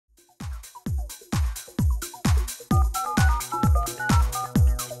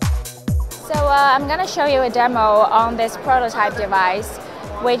I'm going to show you a demo on this prototype device,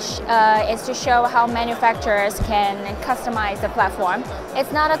 which is to show how manufacturers can customize the platform.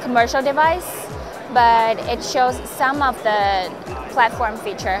 It's not a commercial device, but it shows some of the platform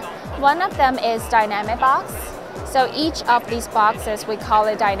feature. One of them is dynamic box. So each of these boxes, we call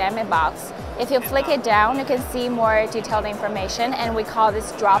it dynamic box. If you flick it down, you can see more detailed information, and we call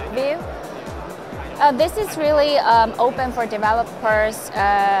this drop view. This is really open for developers,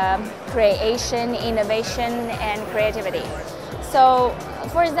 creation, innovation, and creativity. So,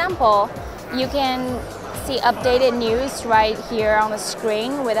 for example, you can see updated news right here on the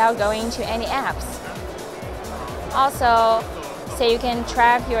screen without going to any apps. Also, you can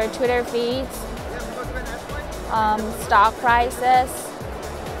track your Twitter feeds, stock prices,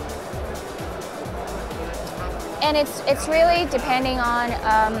 and it's really depending on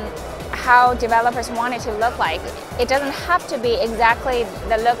how developers want it to look like. It doesn't have to be exactly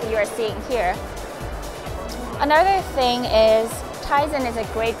the look you're seeing here. Another thing is Tizen is a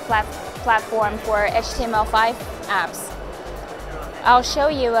great platform for HTML5 apps. I'll show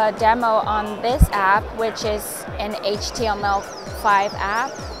you a demo on this app, which is an HTML5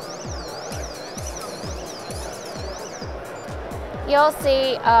 app. You'll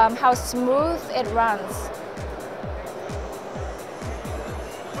see how smooth it runs.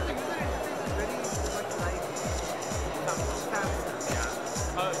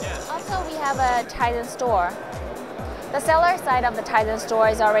 Also, we have a Tizen store. The seller side of the Tizen store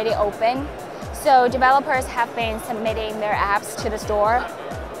is already open, so developers have been submitting their apps to the store.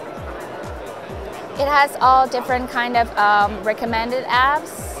 It has all different kind of recommended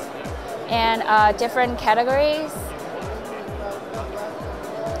apps and different categories.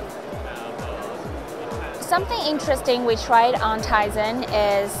 Something interesting we tried on Tizen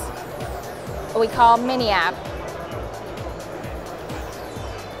is what we call mini app.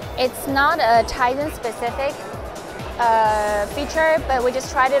 It's not a Tizen specific feature, but we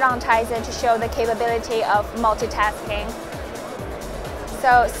just tried it on Tizen to show the capability of multitasking.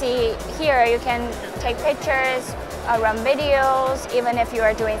 So see here, you can take pictures, run videos, even if you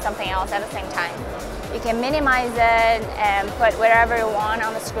are doing something else at the same time. You can minimize it and put whatever you want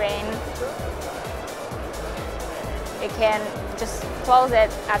on the screen. You can just close it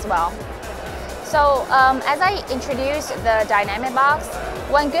as well. So as I introduce the dynamic box,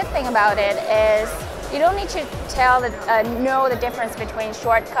 one good thing about it is you don't need to know the difference between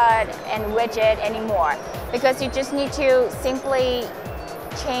shortcut and widget anymore, because you just need to simply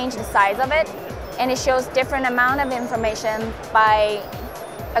change the size of it, and it shows different amount of information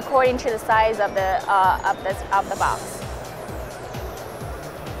according to the size of the box.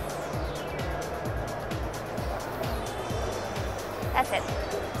 That's it.